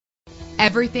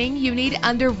Everything you need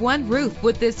under one roof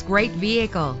with this great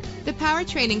vehicle. The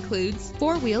powertrain includes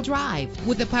 4-wheel drive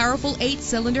with a powerful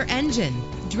 8-cylinder engine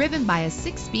driven by a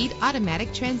 6-speed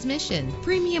automatic transmission.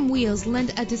 Premium wheels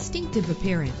lend a distinctive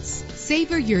appearance.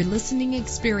 Savor your listening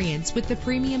experience with the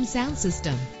premium sound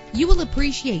system. You will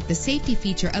appreciate the safety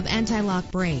feature of anti-lock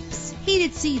brakes.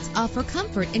 Heated seats offer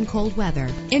comfort in cold weather.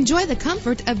 Enjoy the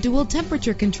comfort of dual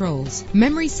temperature controls.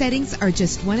 Memory settings are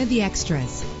just one of the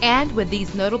extras. And with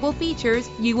these notable features,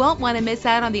 you won't want to miss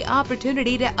out on the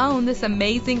opportunity to own this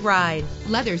amazing ride.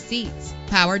 Leather seats,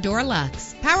 power door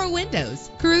locks, power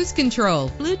windows, cruise control,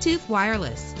 Bluetooth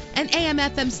wireless, an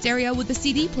AM/FM stereo with a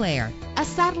CD player, a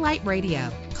satellite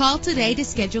radio. Call today to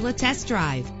schedule a test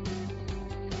drive.